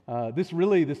This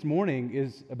morning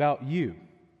is about you,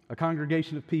 a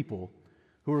congregation of people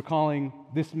who are calling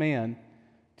this man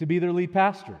to be their lead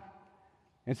pastor.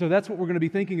 And so that's what we're going to be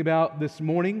thinking about this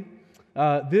morning.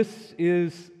 This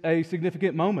is a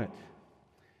significant moment,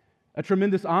 a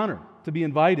tremendous honor to be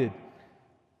invited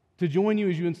to join you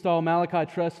as you install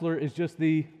Malachi Tressler as just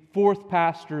the fourth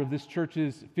pastor of this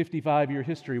church's 55-year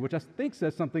history, which I think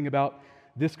says something about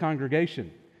this congregation.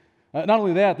 Not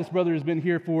only that, this brother has been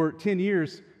here for 10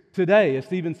 years today, as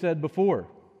Stephen said before.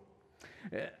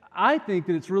 I think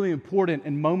that it's really important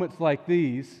in moments like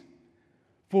these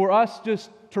for us just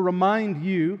to remind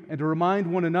you and to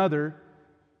remind one another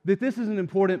that this is an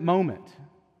important moment.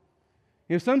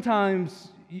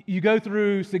 Sometimes you go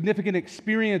through significant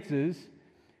experiences,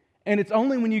 and it's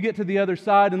only when you get to the other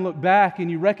side and look back and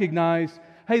you recognize,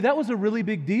 hey, that was a really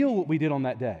big deal what we did on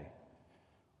that day.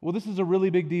 Well, this is a really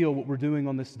big deal what we're doing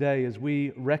on this day as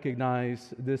we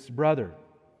recognize this brother.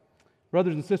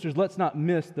 Brothers and sisters, let's not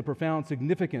miss the profound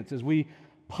significance as we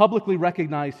publicly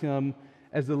recognize him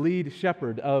as the lead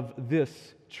shepherd of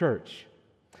this church.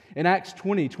 In Acts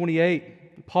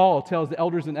 20:28, Paul tells the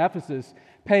elders in Ephesus,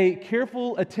 pay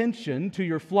careful attention to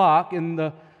your flock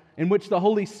in which the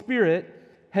Holy Spirit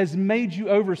has made you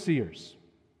overseers,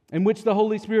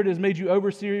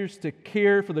 to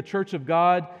care for the church of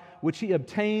God, which he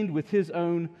obtained with his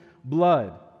own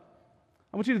blood.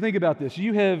 I want you to think about this.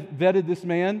 You have vetted this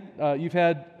man. You've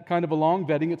had kind of a long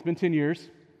vetting. It's been 10 years.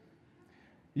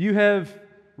 You have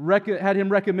had him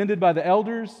recommended by the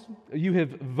elders. You have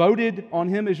voted on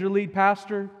him as your lead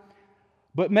pastor.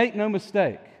 But make no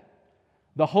mistake,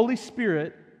 the Holy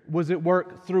Spirit was at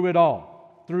work through it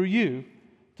all, through you,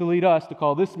 to lead us to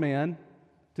call this man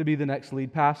to be the next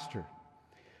lead pastor.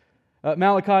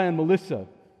 Malachi and Melissa,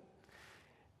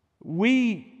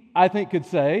 I think, could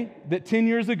say that 10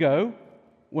 years ago,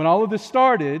 when all of this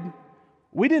started,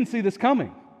 we didn't see this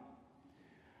coming.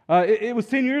 It was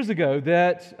 10 years ago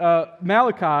that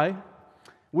Malachi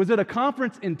was at a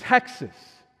conference in Texas,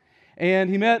 and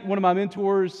he met one of my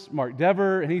mentors, Mark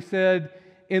Dever, and he said,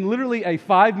 in literally a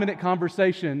 5-minute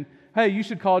conversation, hey, you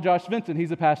should call Josh Vincent.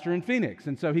 He's a pastor in Phoenix.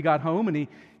 And so he got home, and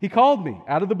he called me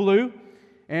out of the blue,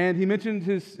 and he mentioned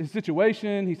his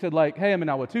situation. He said, hey, I'm in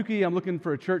Ahwatukee. I'm looking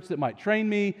for a church that might train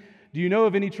me. Do you know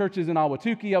of any churches in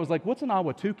Ahwatukee? I was like, what's an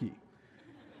Ahwatukee?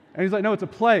 And he's like, no, it's a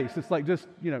place. It's just,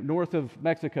 north of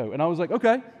Mexico. And I was like,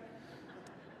 okay.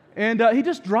 And he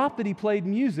just dropped that he played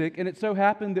music, and it so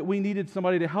happened that we needed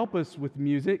somebody to help us with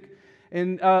music.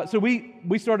 And so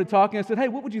we started talking. I said, hey,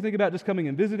 what would you think about just coming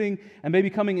and visiting and maybe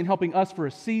coming and helping us for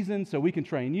a season so we can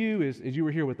train you as you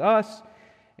were here with us?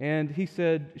 And he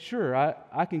said, sure,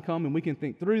 I can come and we can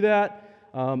think through that.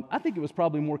 I think it was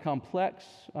probably more complex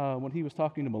when he was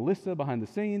talking to Melissa behind the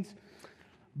scenes.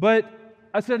 But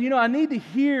I said, I need to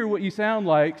hear what you sound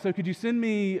like, so could you send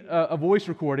me a voice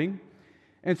recording?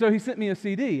 And so he sent me a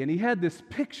CD, and he had this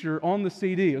picture on the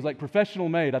CD. It was like professional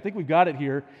made. I think we've got it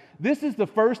here. This is the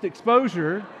first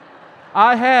exposure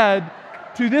I had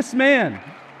to this man.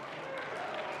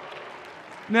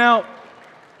 Now,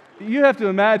 you have to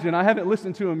imagine, I haven't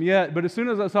listened to him yet, but as soon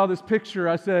as I saw this picture,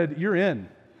 I said, you're in.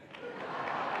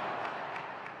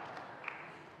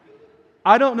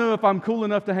 I don't know if I'm cool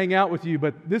enough to hang out with you,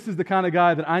 but this is the kind of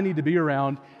guy that I need to be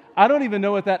around. I don't even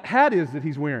know what that hat is that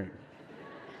he's wearing.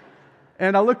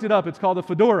 And I looked it up. It's called a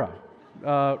fedora.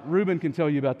 Ruben can tell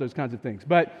you about those kinds of things.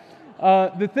 But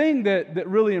the thing that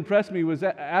really impressed me was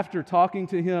that after talking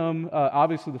to him,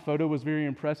 obviously the photo was very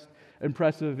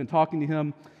impressive, and talking to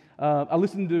him, I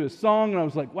listened to his song, and I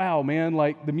was like, wow, man,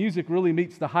 the music really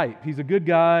meets the hype. He's a good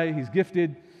guy. He's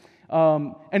gifted.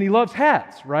 And he loves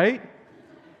hats, right?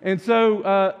 And so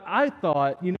I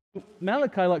thought,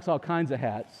 Malachi likes all kinds of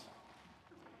hats.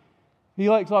 He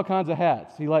likes all kinds of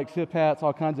hats. He likes hip hats,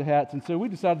 all kinds of hats. And so we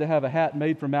decided to have a hat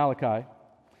made for Malachi. It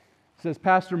says,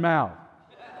 Pastor Mal.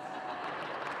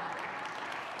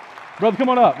 Brother, come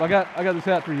on up. I got this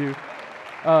hat for you.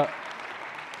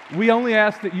 We only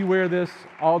ask that you wear this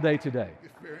all day today.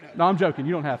 No, I'm joking.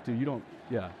 You don't have to.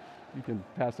 You can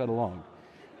pass that along.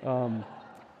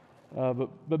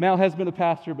 But Mal has been a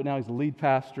pastor, but now he's the lead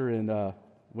pastor, and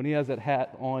when he has that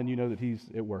hat on, you know that he's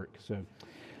at work. So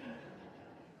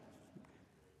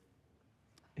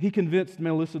he convinced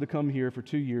Melissa to come here for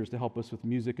 2 years to help us with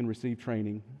music and receive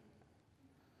training.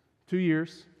 2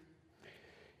 years.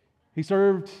 He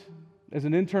served as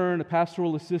an intern, a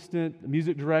pastoral assistant, a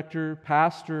music director,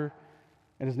 pastor,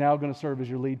 and is now going to serve as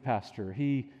your lead pastor.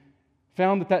 He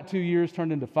found that 2 years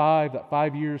turned into 5, that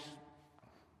 5 years.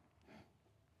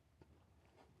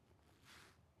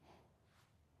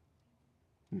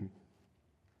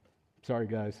 Sorry,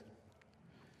 guys.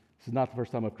 This is not the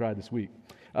first time I've cried this week.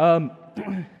 Um,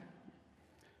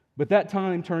 but that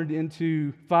time turned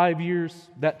into 5 years.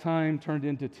 That time turned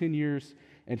into 10 years.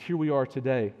 And here we are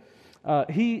today.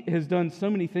 He has done so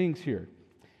many things here.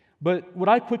 But what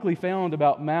I quickly found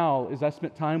about Mal as I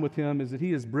spent time with him is that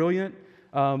he is brilliant.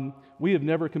 We have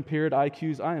never compared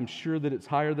IQs. I am sure that it's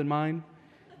higher than mine.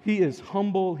 He is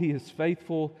humble. He is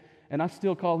faithful. And I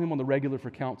still call him on the regular for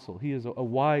counsel. He is a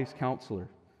wise counselor.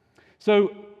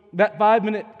 So that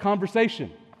 5-minute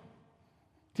conversation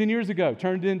 10 years ago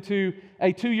turned into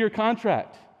a 2-year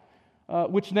contract,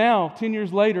 which now, 10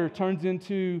 years later, turns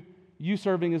into you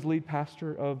serving as lead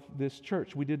pastor of this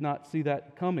church. We did not see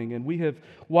that coming, and we have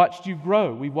watched you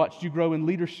grow. We've watched you grow in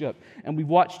leadership, and we've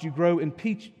watched you grow in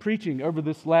preaching over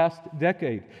this last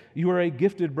decade. You are a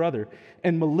gifted brother.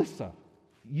 And Melissa,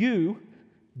 you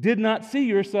did not see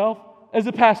yourself as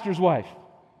a pastor's wife,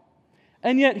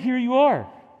 and yet here you are.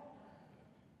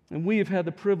 And we have had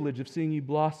the privilege of seeing you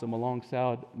blossom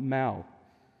alongside Mal.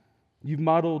 You've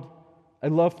modeled a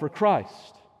love for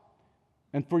Christ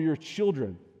and for your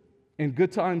children in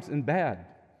good times and bad,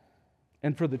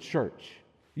 and for the church.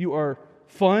 You are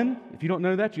fun. If you don't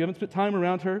know that, you haven't spent time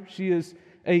around her. She is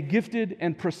a gifted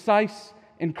and precise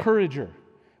encourager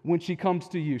when she comes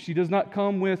to you. She does not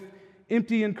come with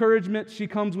empty encouragement. She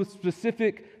comes with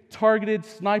specific, targeted,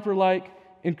 sniper-like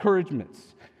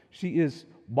encouragements. She is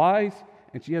wise,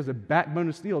 and she has a backbone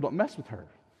of steel. Don't mess with her.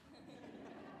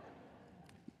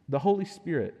 The Holy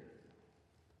Spirit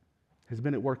has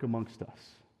been at work amongst us,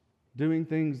 doing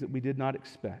things that we did not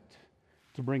expect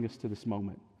to bring us to this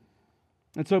moment.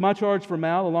 And so my charge for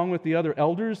Mal, along with the other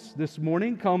elders this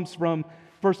morning, comes from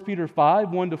 1 Peter 5,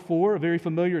 1-4, a very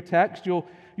familiar text. You'll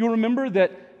remember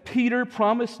that Peter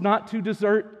promised not to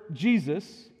desert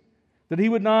Jesus, that he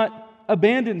would not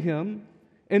abandon him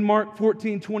in Mark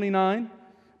 14:29.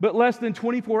 But less than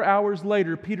 24 hours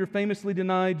later, Peter famously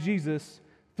denied Jesus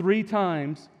 3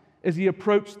 times as he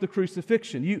approached the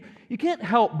crucifixion. You can't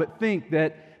help but think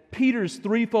that Peter's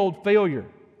threefold failure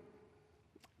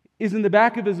is in the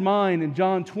back of his mind in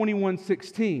John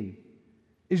 21:16.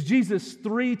 Is Jesus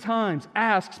 3 times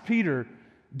asks Peter,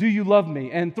 "Do you love me?"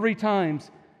 And 3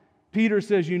 times Peter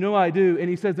says, "You know I do." And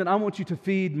he says, "Then I want you to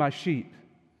feed my sheep."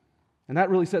 And that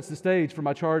really sets the stage for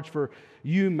my charge for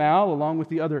you, Mal, along with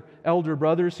the other elder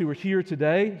brothers who are here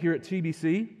today, here at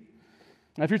TBC.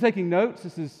 Now, if you're taking notes,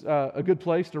 this is a good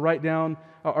place to write down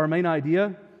our main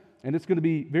idea. And it's going to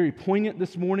be very poignant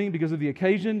this morning because of the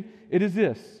occasion. It is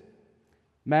this: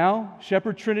 Mal,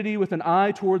 shepherd trinity with an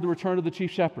eye toward the return of the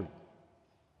chief shepherd.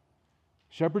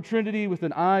 Shepherd trinity with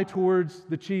an eye towards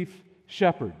the chief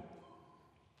shepherd.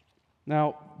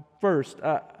 Now, first,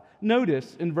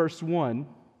 notice in verse 1,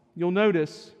 you'll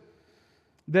notice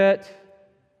that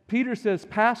Peter says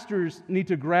pastors need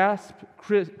to grasp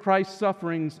Christ's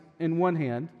sufferings in one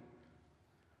hand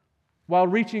while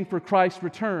reaching for Christ's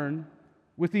return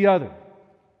with the other.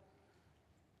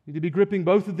 You need to be gripping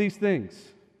both of these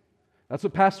things. That's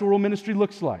what pastoral ministry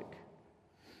looks like.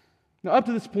 Now, up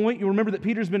to this point, you'll remember that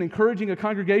Peter's been encouraging a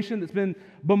congregation that's been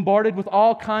bombarded with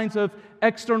all kinds of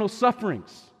external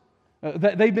sufferings.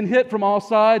 They've been hit from all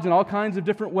sides in all kinds of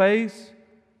different ways.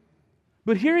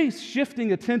 But here he's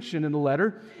shifting attention in the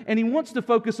letter, and he wants to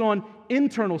focus on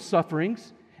internal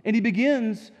sufferings, and he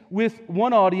begins with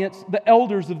one audience, the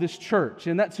elders of this church,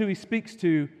 and that's who he speaks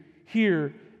to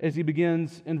here as he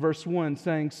begins in verse 1,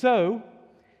 saying, So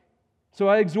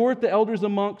I exhort the elders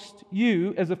amongst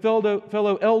you as a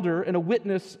fellow elder and a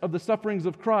witness of the sufferings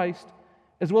of Christ,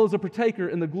 as well as a partaker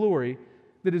in the glory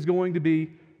that is going to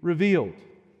be revealed.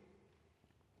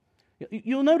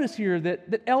 You'll notice here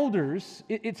that elders,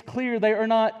 it's clear they are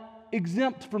not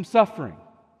exempt from suffering.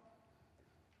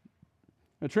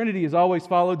 Now, Trinity has always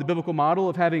followed the biblical model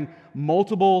of having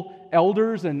multiple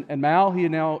elders, and Mal, he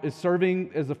now is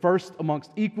serving as the first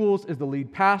amongst equals, as the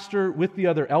lead pastor with the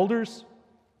other elders.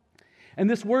 And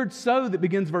this word "so" that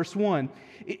begins verse 1,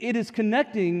 it is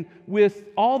connecting with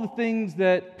all the things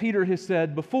that Peter has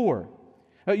said before.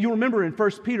 You'll remember in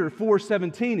 1 Peter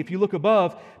 4:17, if you look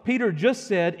above, Peter just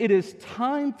said, it is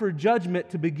time for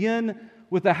judgment to begin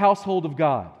with the household of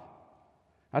God.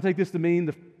 I take this to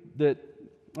mean that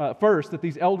first, that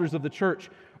these elders of the church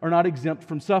are not exempt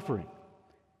from suffering.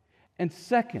 And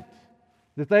second,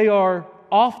 that they are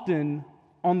often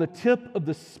on the tip of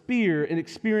the spear in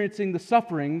experiencing the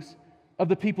sufferings of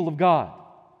the people of God.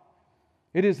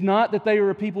 It is not that they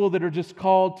are a people that are just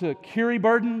called to carry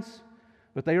burdens,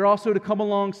 but they are also to come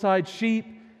alongside sheep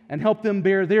and help them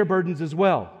bear their burdens as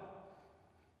well.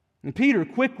 And Peter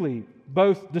quickly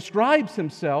both describes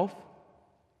himself,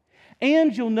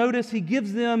 and you'll notice he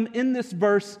gives them in this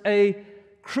verse a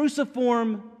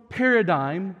cruciform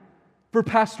paradigm for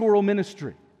pastoral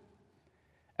ministry.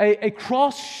 a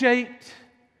cross-shaped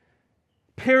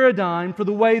paradigm for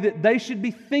the way that they should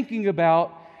be thinking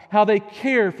about how they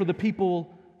care for the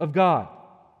people of God.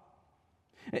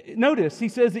 Notice, he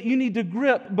says that you need to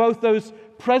grip both those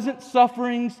present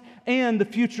sufferings and the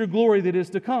future glory that is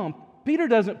to come. Peter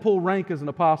doesn't pull rank as an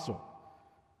apostle.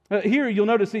 Here you'll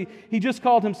notice he just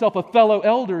called himself a fellow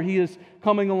elder. He is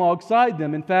coming alongside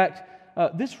them. In fact,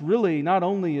 this really not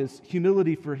only is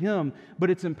humility for him, but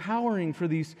it's empowering for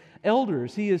these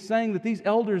elders. He is saying that these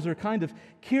elders are kind of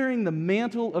carrying the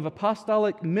mantle of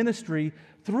apostolic ministry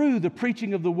through the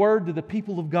preaching of the word to the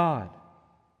people of God.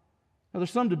 Now,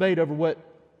 there's some debate over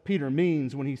what Peter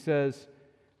means when he says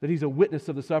that he's a witness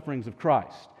of the sufferings of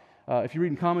Christ. If you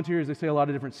read in commentaries, they say a lot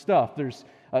of different stuff. There's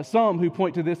some who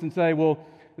point to this and say, well,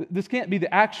 this can't be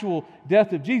the actual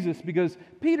death of Jesus because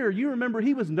Peter, you remember,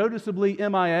 he was noticeably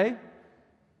MIA.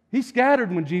 He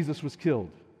scattered when Jesus was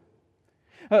killed.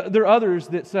 There are others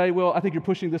that say, well, I think you're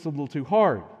pushing this a little too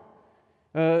hard.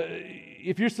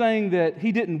 If you're saying that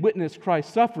he didn't witness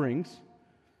Christ's sufferings,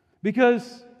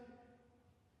 because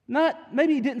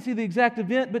maybe he didn't see the exact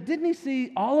event, but didn't he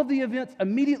see all of the events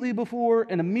immediately before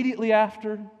and immediately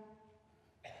after?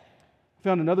 I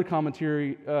found another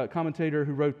commentator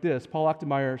who wrote this. Paul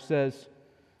Achtemeier says,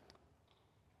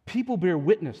 people bear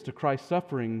witness to Christ's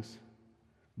sufferings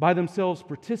by themselves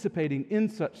participating in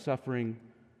such suffering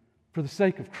for the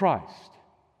sake of Christ.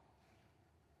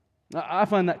 I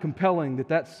find that compelling that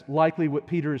that's likely what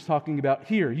Peter is talking about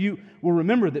here. You will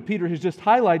remember that Peter has just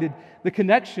highlighted the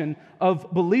connection of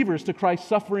believers to Christ's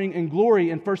suffering and glory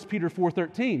in 1 Peter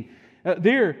 4:13.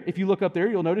 There, if you look up there,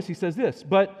 you'll notice he says this,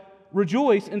 but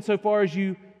rejoice insofar as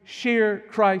you share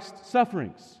Christ's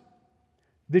sufferings,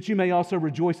 that you may also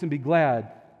rejoice and be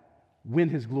glad when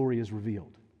His glory is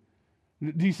revealed.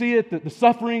 Do you see it? The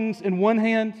sufferings in one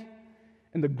hand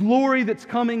and the glory that's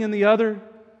coming in the other.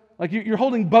 Like you're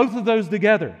holding both of those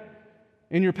together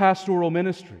in your pastoral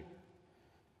ministry.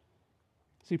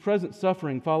 See, present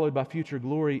suffering followed by future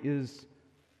glory is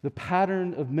the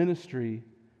pattern of ministry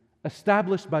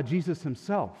established by Jesus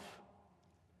Himself.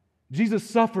 Jesus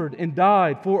suffered and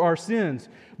died for our sins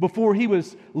before He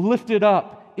was lifted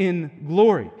up in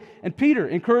glory. And Peter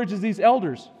encourages these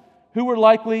elders who were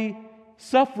likely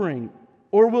suffering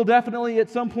or will definitely at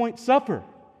some point suffer.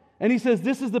 And he says,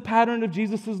 this is the pattern of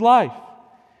Jesus' life.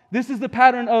 This is the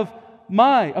pattern of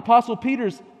my, Apostle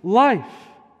Peter's, life.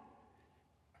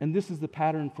 And this is the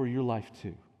pattern for your life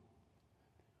too.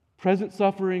 Present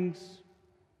sufferings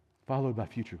followed by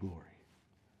future glory.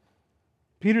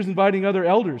 Peter's inviting other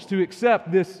elders to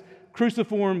accept this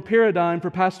cruciform paradigm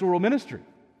for pastoral ministry.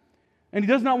 And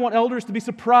he does not want elders to be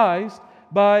surprised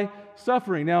by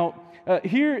suffering. Now,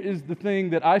 here is the thing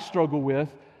that I struggle with.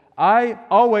 I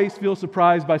always feel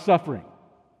surprised by suffering.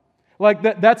 Like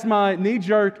that's my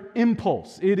knee-jerk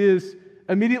impulse. It is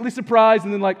immediately surprised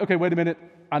and then like, okay, wait a minute,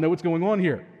 I know what's going on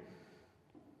here.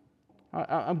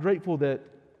 I'm grateful that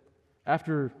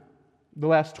after the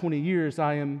last 20 years,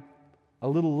 I am a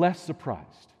little less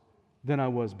surprised than I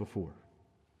was before.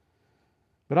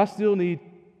 But I still need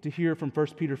to hear from 1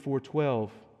 Peter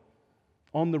 4:12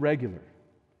 on the regular,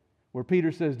 where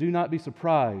Peter says, do not be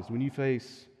surprised when you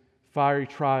face fiery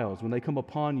trials, when they come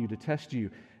upon you to test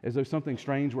you as though something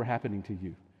strange were happening to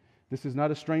you. This is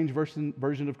not a strange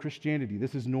version of Christianity.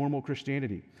 This is normal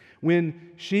Christianity.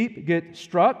 When sheep get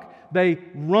struck, they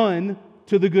run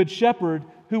to the good shepherd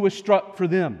who was struck for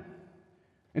them.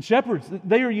 And shepherds,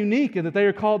 they are unique in that they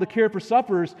are called to care for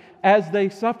sufferers as they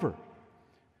suffer.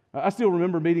 I still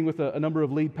remember meeting with a number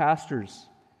of lead pastors.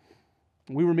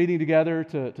 We were meeting together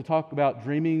to talk about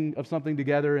dreaming of something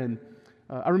together. And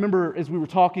I remember as we were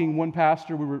talking, one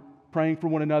pastor, we were praying for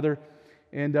one another.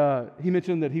 And he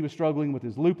mentioned that he was struggling with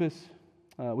his lupus.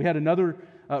 We had another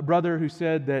brother who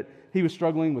said that he was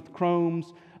struggling with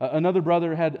Crohn's. Another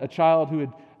brother had a child who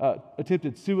had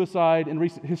attempted suicide in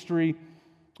recent history.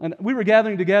 And we were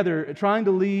gathering together, trying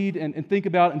to lead and think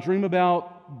about and dream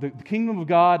about the kingdom of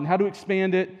God and how to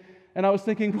expand it. And I was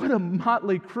thinking, what a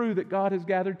motley crew that God has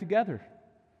gathered together.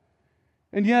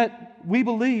 And yet, we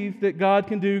believe that God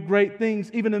can do great things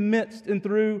even amidst and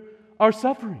through our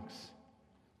sufferings.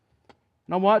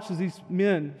 And I watched as these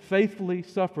men faithfully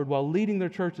suffered while leading their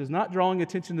churches, not drawing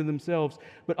attention to themselves,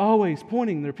 but always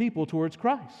pointing their people towards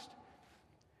Christ.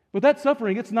 But that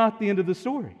suffering, it's not the end of the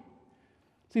story.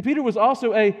 See, Peter was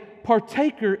also a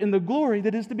partaker in the glory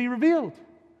that is to be revealed.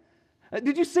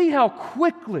 Did you see how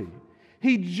quickly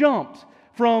he jumped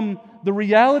from the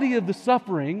reality of the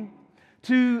suffering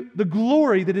to the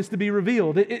glory that is to be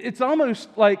revealed? It's almost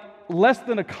like less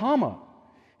than a comma.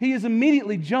 He is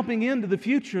immediately jumping into the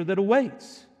future that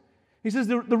awaits. He says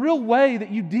the real way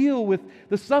that you deal with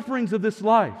the sufferings of this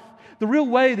life, the real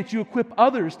way that you equip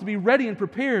others to be ready and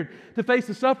prepared to face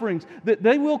the sufferings that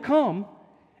they will come,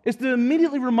 is to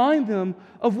immediately remind them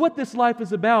of what this life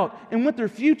is about and what their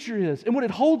future is and what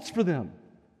it holds for them.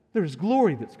 There's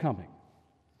glory that's coming.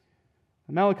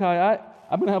 Malachi,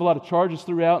 I'm going to have a lot of charges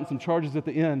throughout and some charges at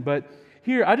the end, but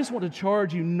here I just want to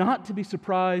charge you not to be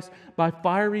surprised by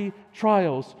fiery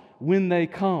trials when they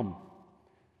come.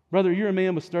 Brother, you're a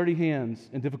man with sturdy hands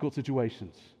in difficult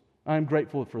situations. I am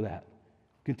grateful for that.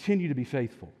 Continue to be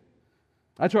faithful.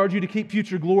 I charge you to keep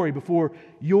future glory before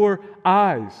your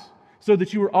eyes so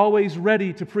that you are always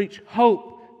ready to preach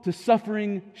hope to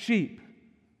suffering sheep.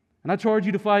 And I charge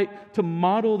you to fight to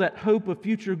model that hope of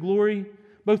future glory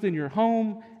both in your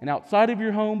home and outside of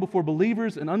your home before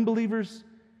believers and unbelievers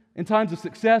in times of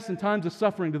success and times of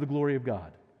suffering to the glory of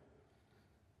God.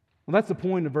 Well, that's the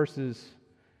point of verses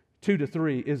 2 to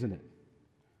 3, isn't it?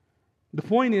 The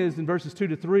point is, in verses 2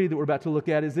 to 3 that we're about to look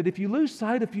at, is that if you lose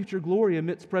sight of future glory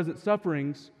amidst present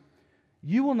sufferings,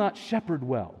 you will not shepherd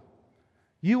well.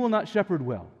 You will not shepherd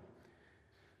well.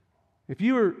 If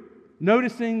you are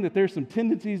noticing that there's some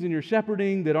tendencies in your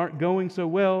shepherding that aren't going so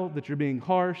well, that you're being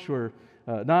harsh or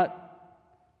not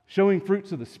showing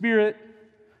fruits of the Spirit,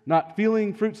 not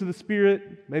feeling fruits of the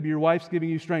Spirit, maybe your wife's giving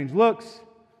you strange looks,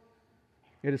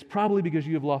 it is probably because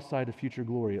you have lost sight of future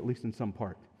glory, at least in some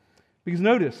part. Because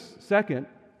notice, second,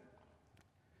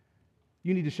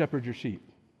 you need to shepherd your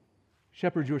sheep.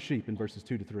 Shepherd your sheep in verses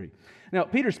 2 to 3. Now,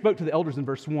 Peter spoke to the elders in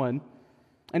verse 1,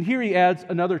 and here he adds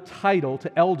another title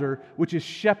to elder, which is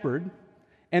shepherd,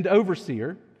 and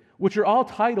overseer, which are all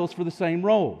titles for the same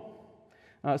role.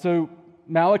 So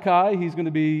Malachi, he's going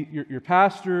to be your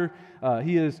pastor.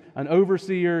 He is an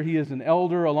overseer. He is an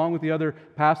elder, along with the other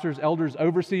pastors, elders,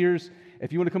 overseers.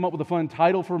 If you want to come up with a fun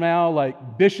title for Mal,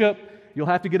 like bishop, you'll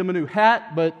have to get him a new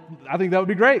hat, but I think that would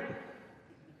be great.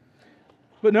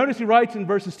 But notice he writes in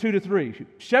verses 2 to 3,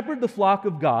 shepherd the flock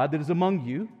of God that is among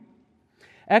you,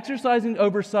 exercising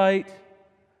oversight,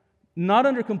 not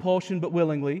under compulsion, but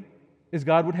willingly, as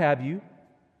God would have you,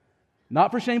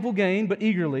 not for shameful gain, but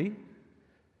eagerly,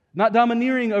 not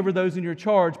domineering over those in your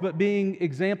charge, but being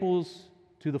examples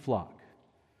to the flock.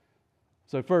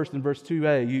 So first, in verse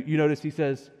 2a, you notice he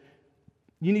says,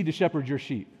 you need to shepherd your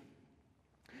sheep.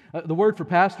 The word for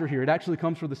pastor here, it actually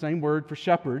comes from the same word for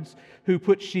shepherds who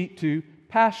put sheep to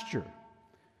pasture.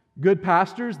 Good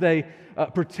pastors, they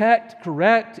protect,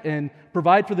 correct, and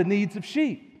provide for the needs of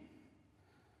sheep.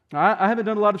 Now, I haven't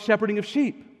done a lot of shepherding of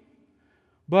sheep,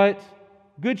 but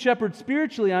good shepherds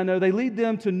spiritually, I know, they lead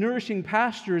them to nourishing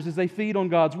pastures as they feed on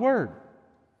God's Word.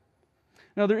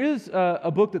 Now, there is a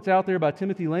book that's out there by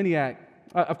Timothy Laniak.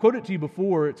 I've quoted it to you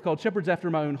before. It's called Shepherds After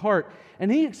My Own Heart. And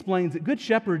he explains that good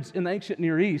shepherds in the ancient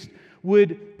Near East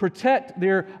would protect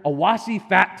their Awasi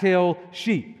fat-tail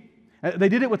sheep. They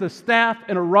did it with a staff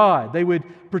and a rod. They would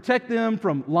protect them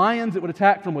from lions that would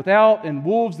attack from without and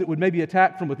wolves that would maybe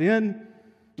attack from within.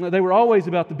 They were always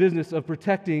about the business of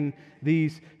protecting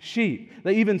these sheep.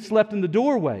 They even slept in the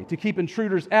doorway to keep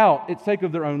intruders out at sake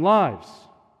of their own lives.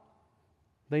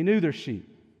 They knew their sheep.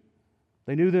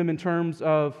 They knew them in terms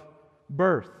of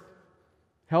birth,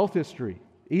 health history,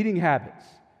 eating habits,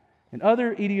 and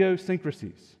other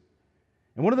idiosyncrasies.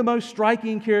 And one of the most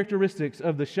striking characteristics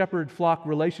of the shepherd-flock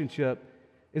relationship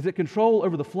is that control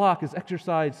over the flock is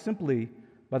exercised simply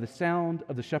by the sound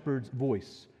of the shepherd's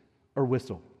voice or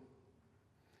whistle.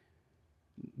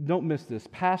 Don't miss this.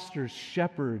 Pastors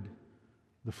shepherd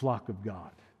the flock of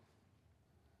God.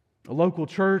 A local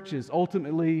church is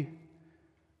ultimately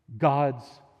God's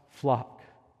flock,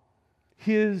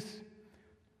 His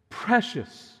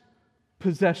precious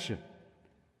possession.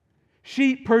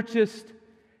 Sheep purchased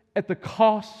at the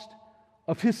cost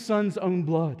of His Son's own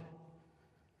blood.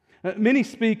 Many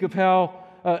speak of how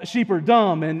sheep are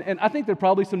dumb, and I think there are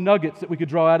probably some nuggets that we could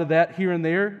draw out of that here and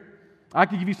there. I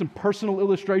could give you some personal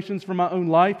illustrations from my own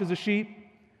life as a sheep.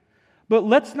 But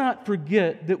let's not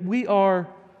forget that we are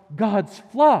God's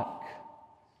flock.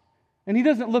 And He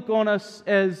doesn't look on us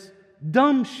as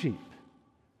dumb sheep,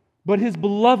 but His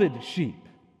beloved sheep.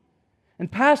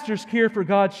 And pastors care for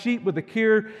God's sheep with the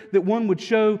care that one would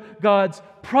show God's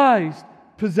prized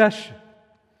possession.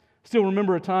 Still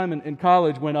remember a time in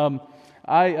college when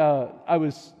I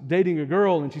was dating a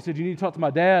girl, and she said, "You need to talk to my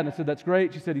dad." And I said, "That's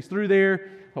great." She said, "He's through there."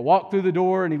 I walked through the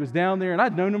door, and he was down there, and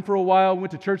I'd known him for a while. We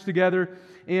went to church together,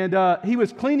 and he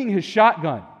was cleaning his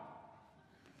shotgun.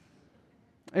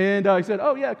 And he said,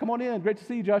 "Oh, yeah, come on in. Great to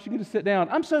see you, Josh. You get to sit down.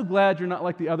 I'm so glad you're not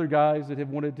like the other guys that have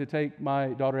wanted to take my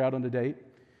daughter out on a date."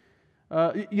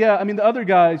 Yeah, I mean, the other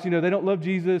guys, they don't love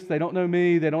Jesus, they don't know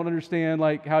me, they don't understand,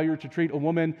 like, how you're to treat a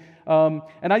woman.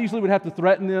 And I usually would have to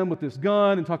threaten them with this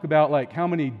gun and talk about, like, how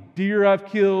many deer I've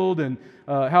killed and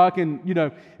how I can,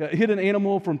 hit an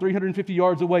animal from 350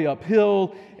 yards away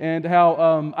uphill, and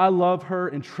how I love her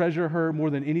and treasure her more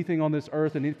than anything on this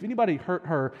earth. And if anybody hurt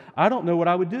her, I don't know what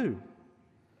I would do.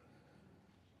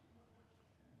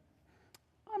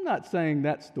 I'm not saying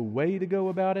that's the way to go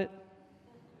about it.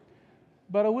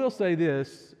 But I will say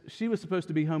this, she was supposed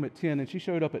to be home at 10, and she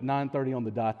showed up at 9:30 on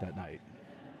the dot that night.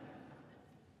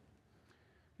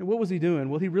 And what was he doing?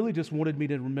 Well, he really just wanted me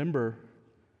to remember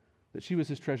that she was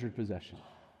his treasured possession,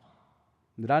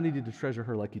 and that I needed to treasure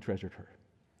her like he treasured her.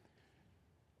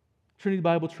 Trinity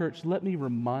Bible Church, let me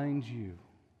remind you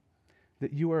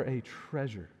that you are a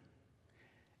treasure.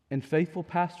 And faithful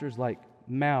pastors like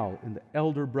Mal and the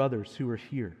elder brothers who are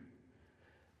here,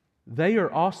 they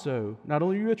are also, not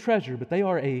only are you a treasure, but they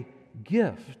are a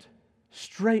gift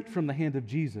straight from the hand of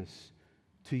Jesus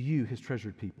to you, His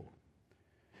treasured people.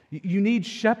 You need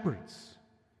shepherds.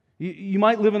 You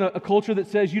might live in a culture that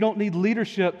says you don't need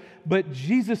leadership, but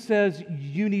Jesus says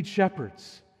you need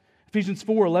shepherds. Ephesians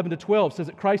 4:11-12 says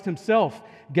that Christ Himself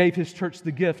gave His church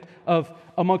the gift of,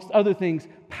 amongst other things,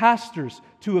 pastors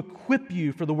to equip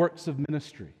you for the works of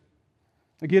ministry.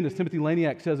 Again, as Timothy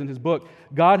Laniak says in his book,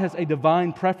 God has a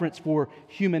divine preference for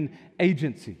human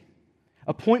agency.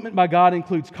 Appointment by God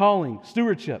includes calling,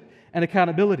 stewardship, and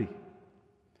accountability.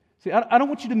 See, I don't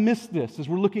want you to miss this as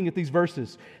we're looking at these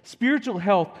verses. Spiritual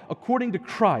health, according to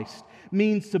Christ,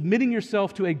 means submitting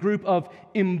yourself to a group of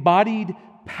embodied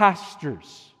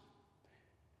pastors.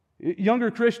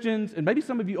 Younger Christians, and maybe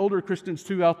some of you older Christians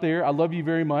too out there, I love you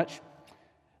very much.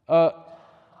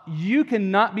 You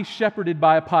cannot be shepherded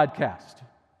by a podcast.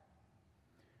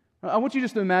 I want you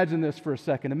just to imagine this for a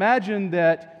second. Imagine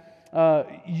that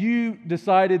you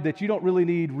decided that you don't really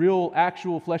need real,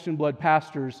 actual flesh and blood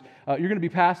pastors. You're going to be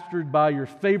pastored by your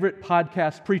favorite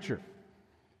podcast preacher.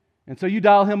 And so you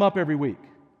dial him up every week.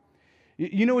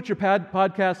 You know what your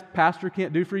podcast pastor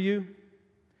can't do for you?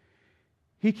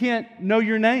 He can't know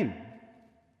your name.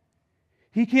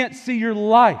 He can't see your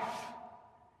life.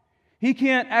 He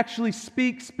can't actually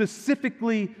speak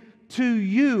specifically to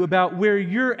you about where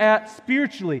you're at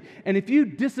spiritually. And if you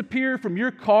disappear from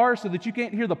your car so that you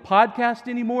can't hear the podcast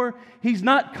anymore, He's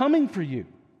not coming for you.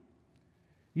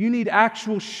 You need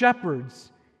actual shepherds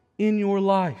in your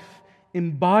life,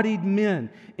 embodied men,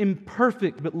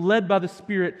 imperfect but led by the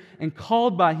Spirit and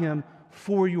called by Him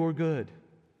for your good.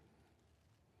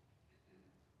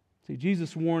 See,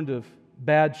 Jesus warned of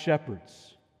bad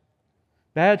shepherds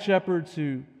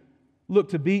who look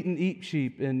to beat and eat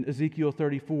sheep in Ezekiel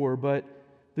 34, but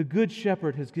the Good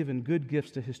Shepherd has given good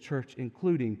gifts to His church,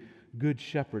 including good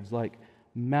shepherds like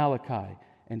Malachi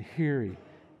and Harry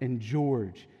and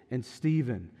George and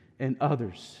Stephen and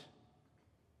others.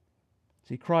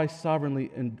 See, Christ sovereignly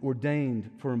ordained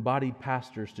for embodied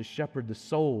pastors to shepherd the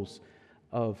souls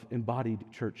of embodied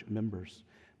church members.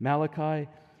 Malachi,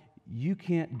 you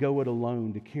can't go it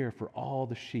alone to care for all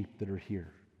the sheep that are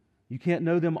here. You can't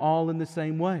know them all in the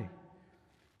same way.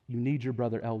 You need your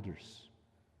brother elders,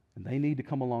 and they need to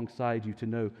come alongside you to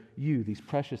know you, this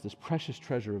precious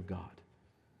treasure of God.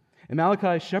 And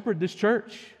Malachi, shepherd this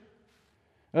church.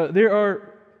 There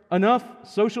are enough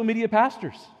social media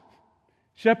pastors.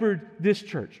 Shepherd this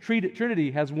church.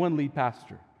 Trinity has one lead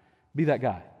pastor. Be that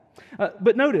guy.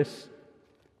 But notice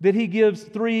that he gives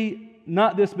three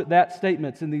not this but that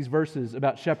statements in these verses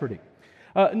about shepherding.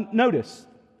 Notice,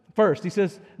 first, he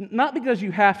says, not because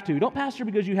you have to. Don't pastor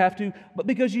because you have to, but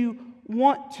because you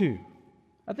want to.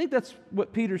 I think that's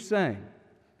what Peter's saying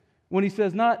when he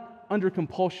says not under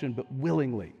compulsion, but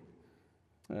willingly.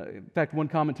 In fact, one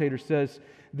commentator says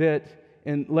that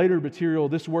in later material,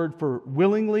 this word for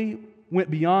willingly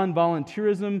went beyond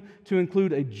volunteerism to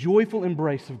include a joyful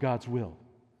embrace of God's will.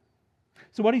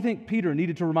 So why do you think Peter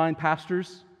needed to remind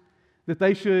pastors that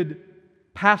they should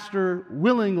pastor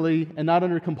willingly and not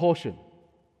under compulsion?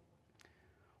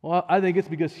 Well, I think it's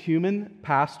because human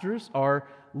pastors are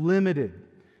limited.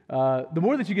 The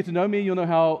more that you get to know me, you'll know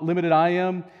how limited I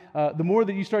am. The more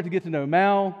that you start to get to know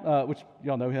Mal, which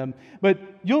y'all know him, but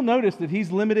you'll notice that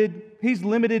he's limited. He's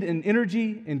limited in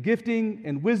energy, in gifting,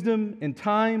 in wisdom, in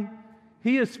time.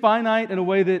 He is finite in a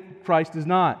way that Christ is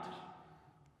not.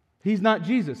 He's not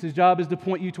Jesus. His job is to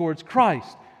point you towards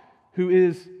Christ, who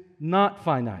is not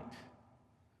finite,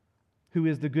 who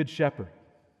is the Good Shepherd.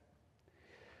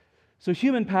 So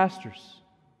human pastors,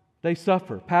 they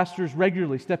suffer. Pastors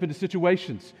regularly step into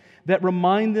situations that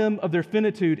remind them of their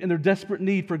finitude and their desperate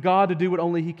need for God to do what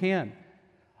only He can.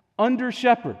 Under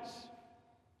shepherds,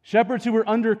 Shepherds who are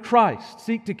under Christ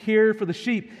seek to care for the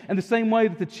sheep in the same way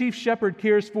that the chief shepherd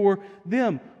cares for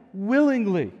them,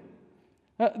 willingly.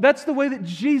 That's the way that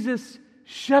Jesus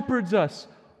shepherds us,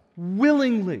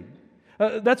 willingly.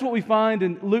 That's what we find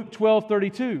in Luke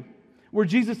 12:32, where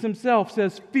Jesus himself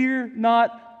says, "Fear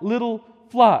not, little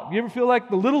flock." You ever feel like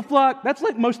the little flock? That's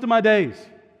like most of my days.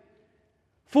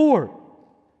 For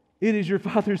it is your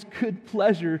Father's good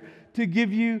pleasure to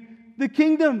give you the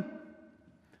kingdom.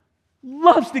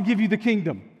 Loves to give you the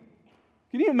kingdom.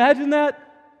 Can you imagine that?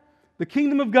 The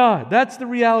kingdom of God. That's the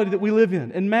reality that we live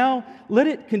in. And now, let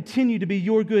it continue to be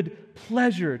your good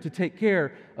pleasure to take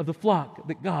care of the flock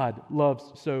that God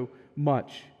loves so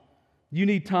much. You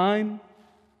need time.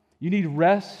 You need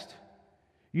rest.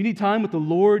 You need time with the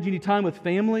Lord. You need time with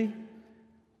family.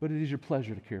 But it is your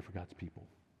pleasure to care for God's people.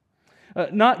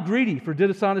 Not greedy for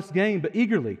dishonest gain, but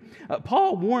eagerly.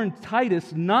 Paul warned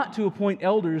Titus not to appoint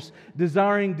elders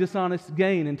desiring dishonest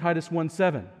gain in Titus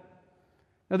 1:7.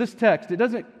 Now this text, it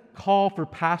doesn't call for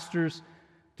pastors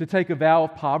to take a vow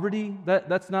of poverty.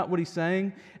 That's not what he's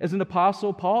saying. As an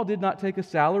apostle, Paul did not take a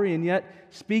salary, and yet,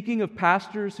 speaking of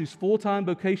pastors whose full-time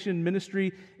vocation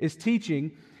ministry is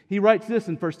teaching, he writes this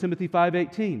in 1 Timothy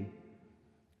 5:18.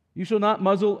 "You shall not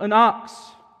muzzle an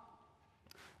ox."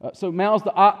 So Mal's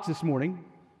the ox this morning.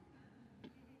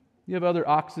 You have other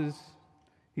oxes.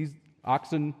 He's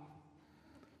oxen.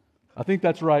 I think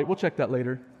that's right. We'll check that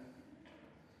later.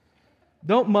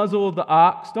 Don't muzzle the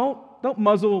ox. Don't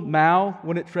muzzle Mal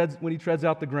when he treads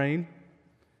out the grain.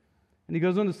 And he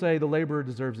goes on to say the laborer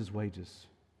deserves his wages.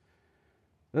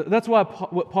 That's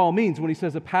what Paul means when he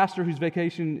says a pastor whose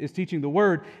vocation is teaching the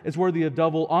word is worthy of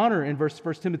double honor in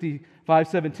 1 Timothy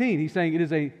 5:17. He's saying it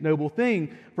is a noble thing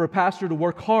for a pastor to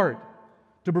work hard,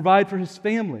 to provide for his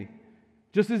family,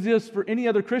 just as it is for any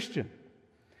other Christian.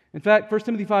 In fact, 1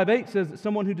 Timothy 5:8 says that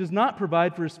someone who does not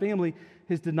provide for his family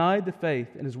has denied the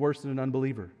faith and is worse than an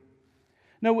unbeliever.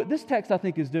 Now, what this text, I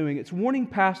think, is doing, it's warning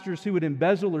pastors who would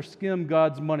embezzle or skim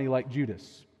God's money like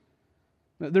Judas.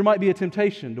 There might be a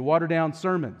temptation to water down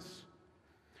sermons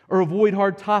or avoid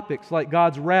hard topics like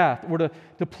God's wrath or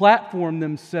to platform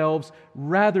themselves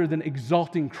rather than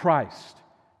exalting Christ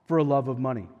for a love of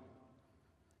money.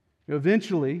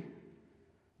 Eventually,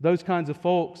 those kinds of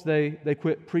folks, they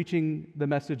quit preaching the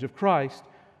message of Christ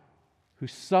who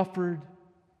suffered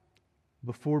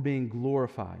before being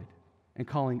glorified and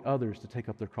calling others to take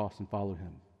up their cross and follow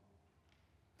Him.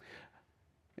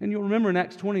 And you'll remember in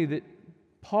Acts 20 that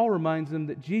Paul reminds them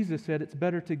that Jesus said it's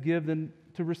better to give than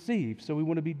to receive, so we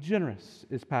want to be generous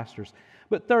as pastors.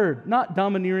 But third, not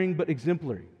domineering but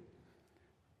exemplary.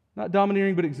 Not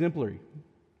domineering but exemplary.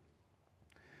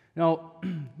 Now,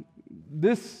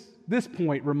 this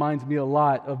point reminds me a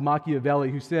lot of Machiavelli,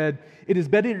 who said, "It is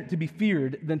better to be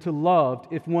feared than to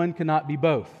loved if one cannot be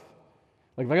both."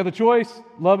 Like, if I got the choice,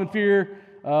 love and fear,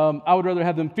 I would rather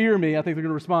have them fear me. I think they're going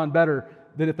to respond better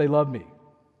than if they love me.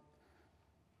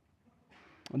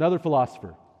 Another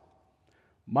philosopher,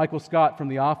 Michael Scott from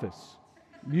The Office,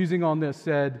 musing on this,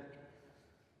 said,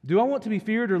 "Do I want to be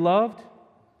feared or loved?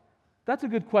 That's a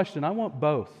good question. I want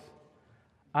both.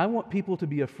 I want people to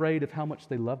be afraid of how much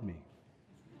they love me."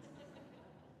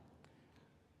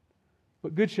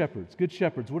 But good shepherds,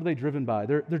 what are they driven by?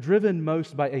 They're driven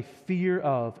most by a fear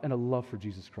of and a love for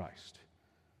Jesus Christ.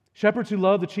 Shepherds who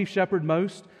love the chief shepherd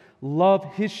most love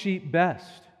his sheep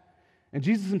best. And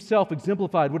Jesus himself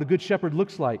exemplified what a good shepherd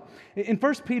looks like. In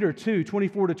 1 Peter 2,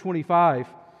 24-25,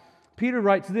 Peter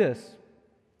writes this,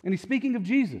 and he's speaking of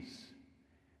Jesus.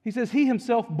 He says, "He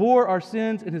himself bore our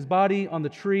sins in his body on the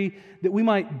tree, that we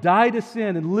might die to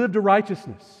sin and live to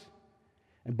righteousness.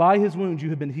 And by his wounds you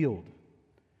have been healed.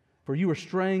 For you are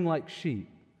straying like sheep,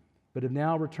 but have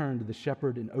now returned to the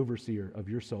shepherd and overseer of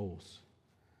your souls."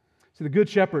 So the good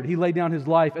shepherd, he laid down his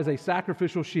life as a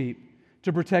sacrificial sheep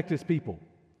to protect his people.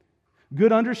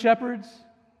 Good under-shepherds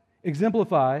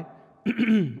exemplify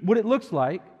what it looks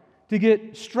like to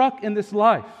get struck in this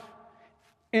life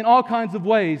in all kinds of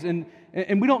ways. And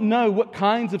we don't know what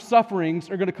kinds of sufferings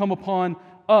are going to come upon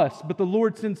us, but the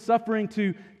Lord sends suffering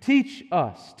to teach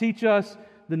us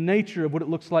the nature of what it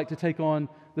looks like to take on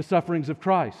the sufferings of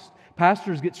Christ.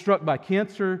 Pastors get struck by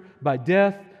cancer, by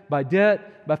death, by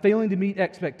debt, by failing to meet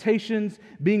expectations,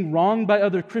 being wronged by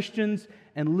other Christians,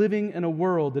 and living in a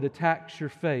world that attacks your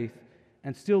faith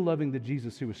and still loving the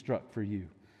Jesus who was struck for you.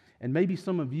 And maybe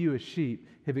some of you as sheep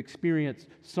have experienced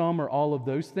some or all of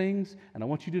those things, and I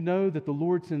want you to know that the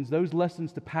Lord sends those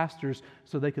lessons to pastors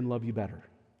so they can love you better.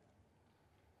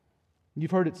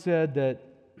 You've heard it said that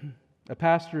a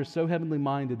pastor is so heavenly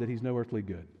minded that he's no earthly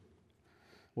good.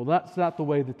 Well, that's not the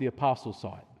way that the apostles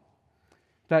saw it.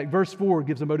 fact, verse 4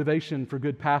 gives a motivation for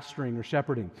good pastoring or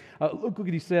shepherding. Look what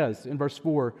he says in verse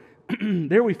 4.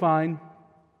 There we find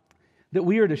that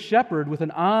we are to shepherd with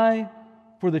an eye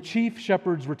for the chief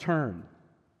shepherd's return.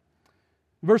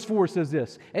 Verse 4 says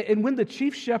this, and when the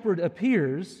chief shepherd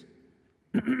appears,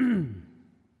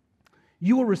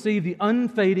 you will receive the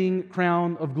unfading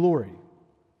crown of glory.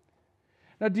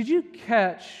 Now, did you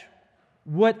catch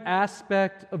what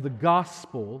aspect of the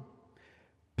gospel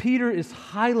Peter is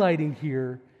highlighting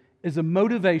here as a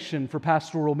motivation for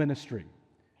pastoral ministry?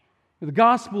 The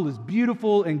gospel is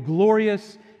beautiful and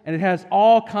glorious, and it has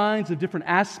all kinds of different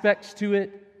aspects to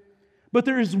it. But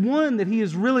there is one that he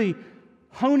is really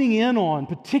honing in on,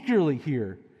 particularly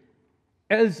here,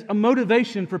 as a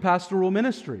motivation for pastoral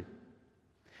ministry.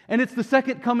 And it's the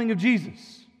second coming of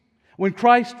Jesus, when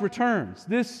Christ returns.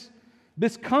 This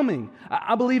coming,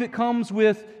 I believe it comes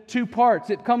with two parts.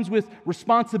 It comes with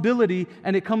responsibility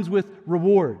and it comes with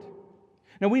reward.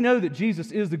 Now we know that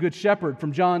Jesus is the Good Shepherd.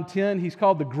 From John 10, He's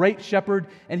called the Great Shepherd,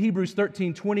 and Hebrews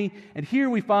 13:20. And here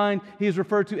we find He is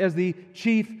referred to as the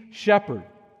Chief Shepherd.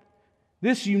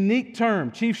 This unique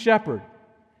term, Chief Shepherd,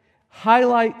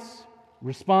 highlights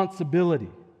responsibility.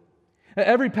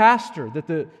 Every pastor that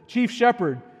the Chief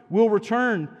Shepherd will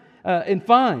return and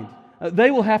find, they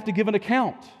will have to give an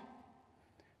account.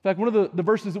 In fact, one of the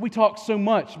verses that we talk so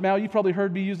much, Mal, you've probably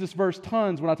heard me use this verse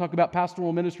tons when I talk about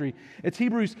pastoral ministry. It's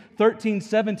Hebrews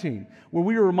 13:17, where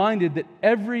we are reminded that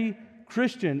every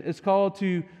Christian is called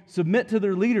to submit to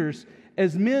their leaders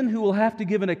as men who will have to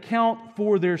give an account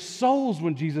for their souls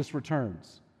when Jesus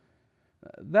returns.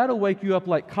 That'll wake you up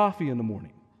like coffee in the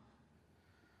morning.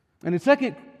 And in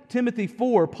 2 Timothy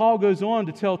 4, Paul goes on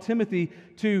to tell Timothy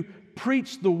to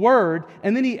preach the word,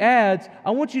 and then he adds,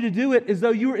 I want you to do it as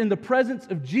though you were in the presence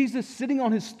of Jesus sitting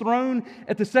on His throne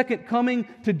at the second coming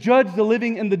to judge the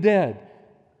living and the dead.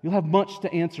 You'll have much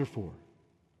to answer for.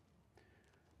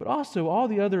 But also all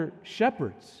the other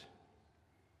shepherds,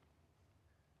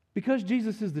 because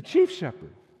Jesus is the chief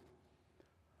shepherd,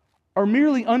 are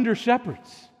merely under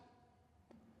shepherds.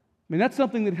 I mean, that's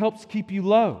something that helps keep you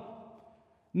low,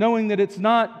 knowing that it's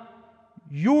not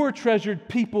your treasured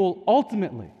people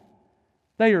ultimately.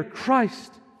 They are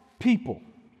Christ's people.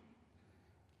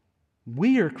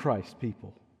 We are Christ's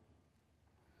people.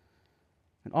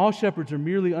 And all shepherds are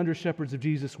merely under shepherds of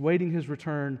Jesus, waiting His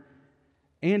return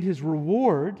and His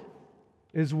reward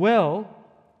as well.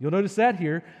 You'll notice that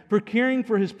here, for caring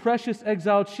for His precious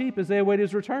exiled sheep as they await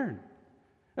His return.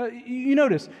 You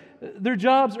notice, their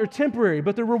jobs are temporary,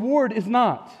 but their reward is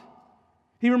not.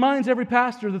 He reminds every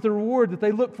pastor that the reward that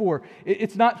they look for,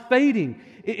 it's not fading,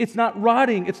 it's not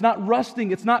rotting, it's not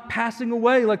rusting, it's not passing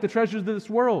away like the treasures of this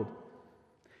world.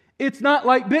 It's not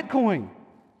like Bitcoin.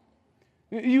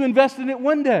 You invest in it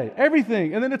one day,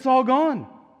 everything, and then it's all gone.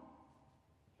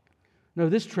 No,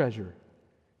 this treasure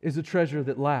is a treasure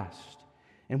that lasts.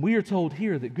 And we are told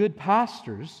here that good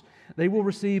pastors, they will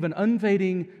receive an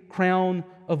unfading crown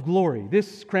of glory.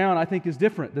 This crown, I think, is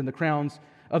different than the crowns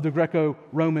of the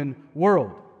Greco-Roman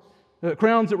world.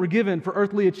 Crowns that were given for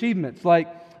earthly achievements like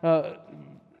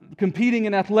competing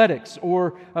in athletics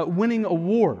or winning a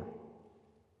war.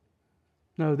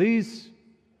 No, these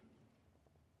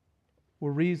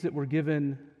were wreaths that were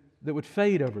given that would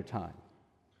fade over time.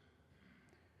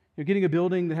 You're getting a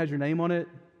building that has your name on it,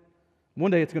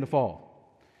 one day it's going to fall.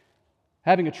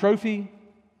 Having a trophy,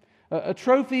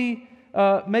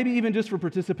 maybe even just for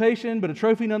participation, but a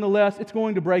trophy nonetheless, it's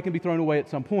going to break and be thrown away at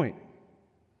some point.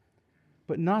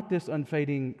 But not this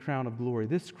unfading crown of glory.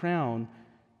 This crown,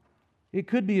 it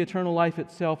could be eternal life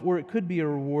itself, or it could be a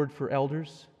reward for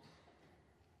elders.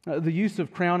 The use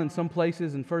of crown in some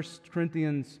places in 1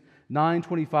 Corinthians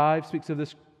 9:25 speaks of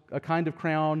this, a kind of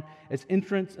crown, as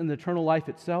entrance in the eternal life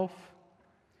itself.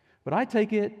 But I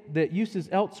take it that uses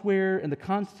elsewhere in the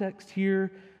context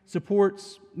here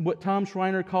supports what Tom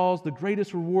Schreiner calls the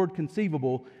greatest reward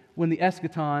conceivable when the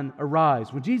eschaton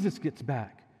arrives, when Jesus gets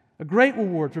back. A great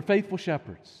reward for faithful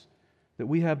shepherds that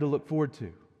we have to look forward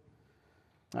to.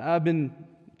 I've been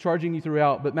charging you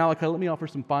throughout, but Malachi, let me offer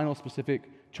some final specific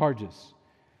charges.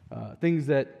 Things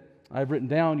that I've written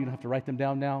down. You don't have to write them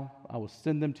down now. I will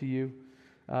send them to you.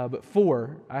 But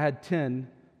 4, I had 10.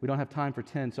 We don't have time for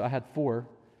 10, so I had 4.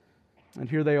 And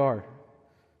here they are.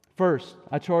 First,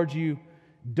 I charge you,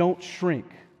 don't shrink.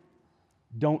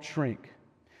 Don't shrink.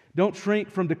 Don't shrink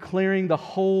from declaring the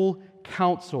whole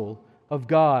counsel of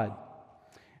God.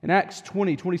 In Acts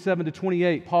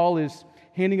 20:27-28, Paul is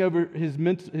handing over his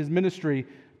ministry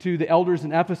to the elders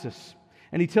in Ephesus.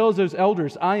 And he tells those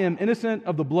elders, I am innocent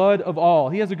of the blood of all.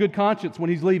 He has a good conscience when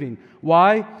he's leaving.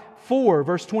 Why? For,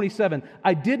 verse 27,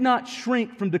 I did not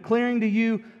shrink from declaring to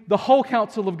you the whole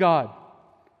counsel of God.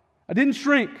 I didn't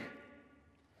shrink.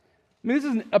 I mean, this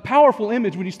is a powerful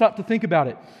image when you stop to think about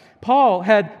it. Paul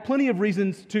had plenty of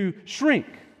reasons to shrink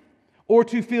or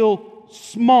to feel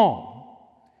small.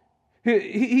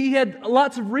 He had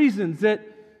lots of reasons that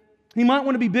he might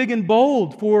want to be big and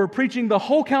bold for preaching the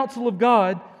whole counsel of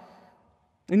God,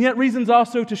 and yet reasons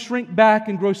also to shrink back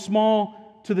and grow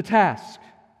small to the task.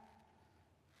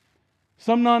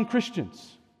 Some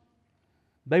non-Christians,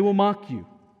 they will mock you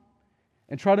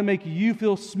and try to make you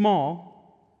feel small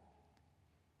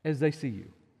as they see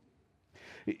you.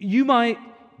 You might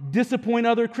disappoint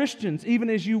other Christians even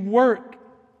as you work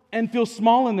and feel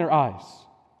small in their eyes.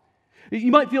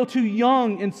 You might feel too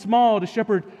young and small to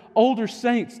shepherd older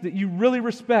saints that you really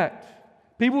respect.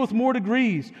 People with more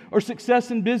degrees or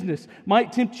success in business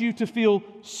might tempt you to feel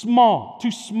small,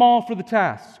 too small for the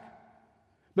task.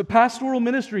 But pastoral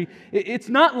ministry, it's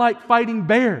not like fighting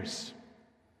bears.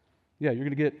 Yeah, you're going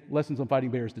to get lessons on fighting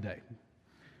bears today.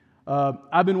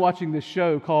 I've been watching this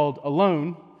show called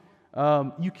Alone.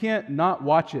 You can't not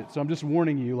watch it, so I'm just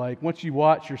warning you, like once you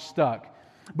watch, you're stuck.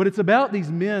 But it's about these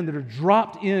men that are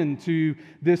dropped into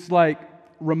this like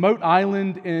remote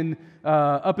island in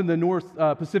up in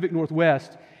the Pacific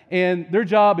Northwest, and their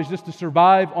job is just to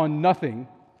survive on nothing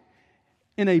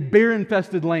in a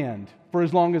bear-infested land for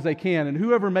as long as they can, and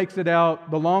whoever makes it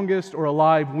out the longest or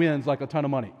alive wins like a ton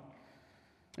of money.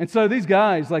 And so these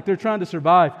guys, like they're trying to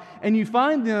survive, and you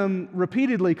find them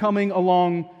repeatedly coming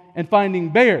along and finding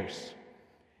bears.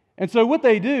 And so what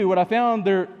they do, what I found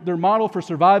their model for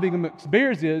surviving amongst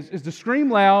bears is to scream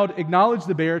loud, acknowledge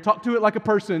the bear, talk to it like a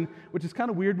person, which is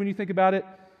kind of weird when you think about it,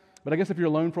 but I guess if you're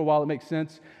alone for a while it makes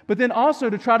sense. But then also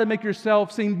to try to make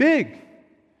yourself seem big.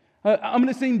 I'm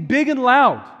going to seem big and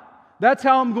loud. That's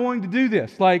how I'm going to do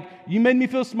this. Like, you made me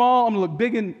feel small, I'm going to look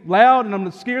big and loud, and I'm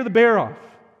going to scare the bear off.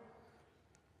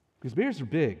 Because bears are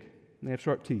big, and they have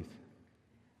sharp teeth.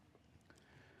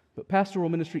 But pastoral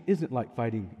ministry isn't like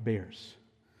fighting bears.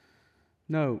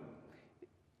 No.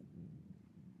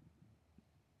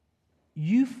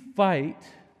 You fight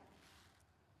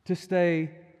to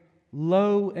stay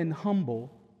low and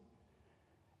humble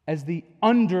as the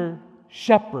under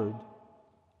shepherd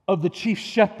of the chief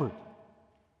shepherd,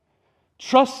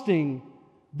 trusting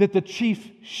that the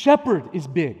chief shepherd is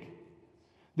big,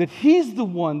 that he's the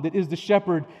one that is the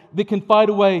shepherd that can fight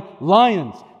away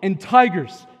lions and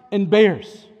tigers and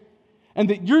bears, and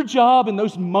that your job in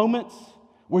those moments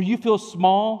where you feel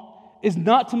small is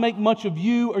not to make much of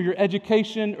you or your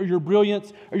education or your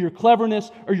brilliance or your cleverness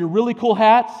or your really cool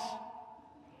hats,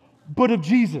 but of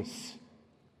Jesus,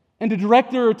 and to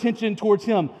direct their attention towards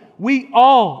Him. We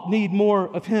all need more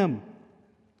of Him.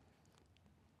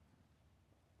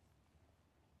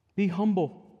 Be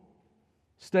humble.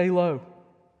 Stay low.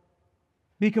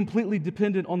 Be completely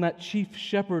dependent on that chief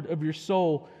shepherd of your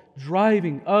soul,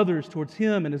 driving others towards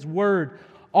Him and His Word.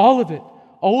 All of it,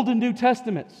 Old and New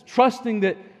Testaments, trusting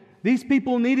that these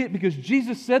people need it because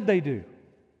Jesus said they do.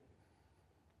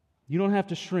 You don't have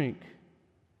to shrink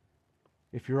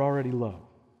if you're already low.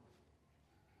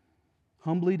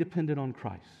 Humbly dependent on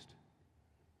Christ.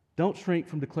 Don't shrink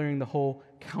from declaring the whole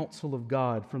counsel of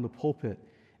God from the pulpit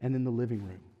and in the living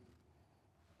room.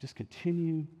 Just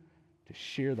continue to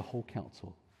share the whole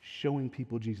counsel, showing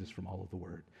people Jesus from all of the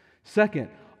Word. Second,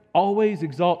 always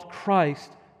exalt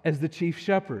Christ as the chief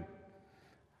shepherd.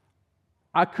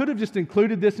 I could have just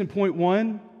included this in point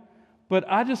 1, but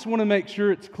I just want to make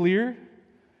sure it's clear.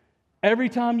 Every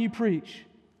time you preach,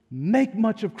 make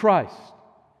much of Christ.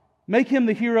 Make Him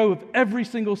the hero of every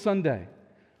single Sunday.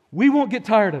 We won't get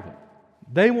tired of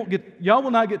it. Y'all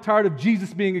will not get tired of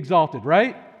Jesus being exalted,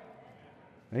 right?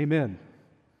 Amen.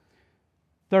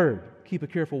 Third, keep a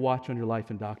careful watch on your life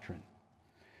and doctrine.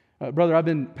 Brother, I've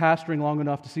been pastoring long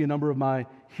enough to see a number of my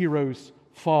heroes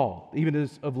fall, even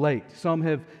as of late. Some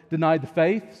have denied the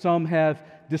faith. Some have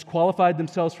disqualified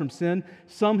themselves from sin.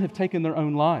 Some have taken their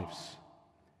own lives.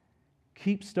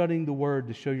 Keep studying the Word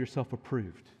to show yourself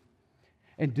approved.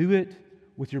 And do it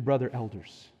with your brother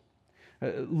elders.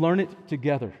 Learn it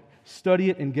together. Study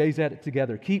it and gaze at it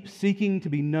together. Keep seeking to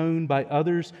be known by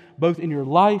others, both in your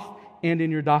life and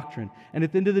in your doctrine. And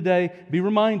at the end of the day, be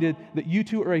reminded that you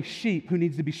too are a sheep who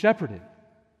needs to be shepherded.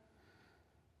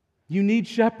 You need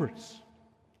shepherds.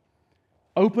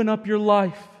 Open up your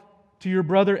life to your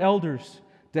brother elders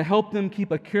to help them keep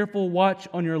a careful watch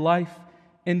on your life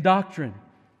and doctrine.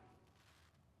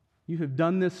 You have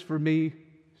done this for me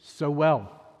so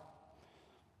well.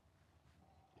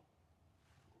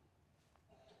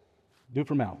 Do it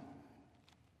from now.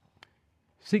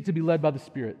 Seek to be led by the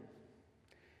Spirit.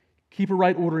 Keep a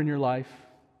right order in your life.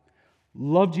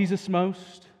 Love Jesus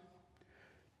most.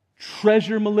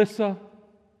 Treasure Melissa.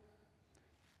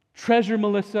 Treasure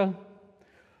Melissa.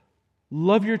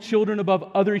 Love your children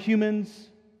above other humans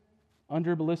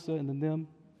under Melissa and then them.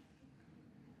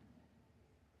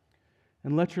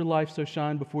 And let your life so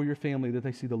shine before your family that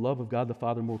they see the love of God the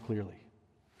Father more clearly.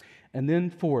 And then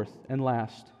fourth and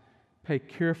last, pay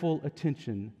careful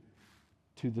attention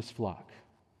to this flock.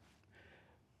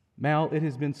 Mal, it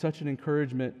has been such an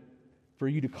encouragement for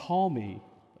you to call me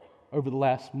over the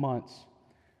last months,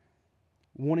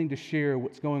 wanting to share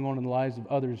what's going on in the lives of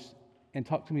others and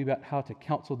talk to me about how to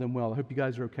counsel them well. I hope you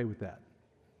guys are okay with that.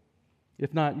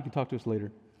 If not, you can talk to us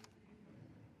later.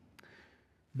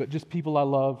 But just people I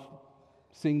love,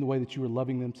 seeing the way that you are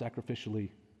loving them sacrificially.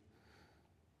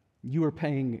 You are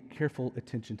paying careful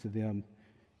attention to them.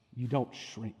 You don't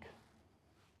shrink.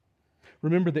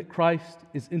 Remember that Christ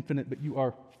is infinite, but you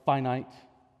are finite.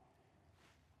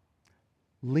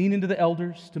 Lean into the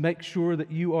elders to make sure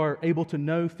that you are able to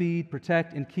know, feed,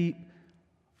 protect, and keep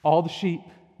all the sheep.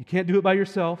 You can't do it by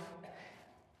yourself.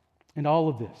 And all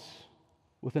of this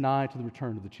with an eye to the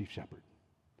return of the chief shepherd,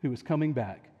 who is coming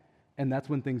back, and that's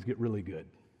when things get really good.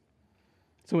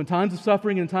 So in times of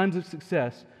suffering and in times of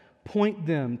success, point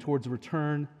them towards the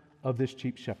return of this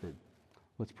chief shepherd.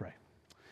 Let's pray.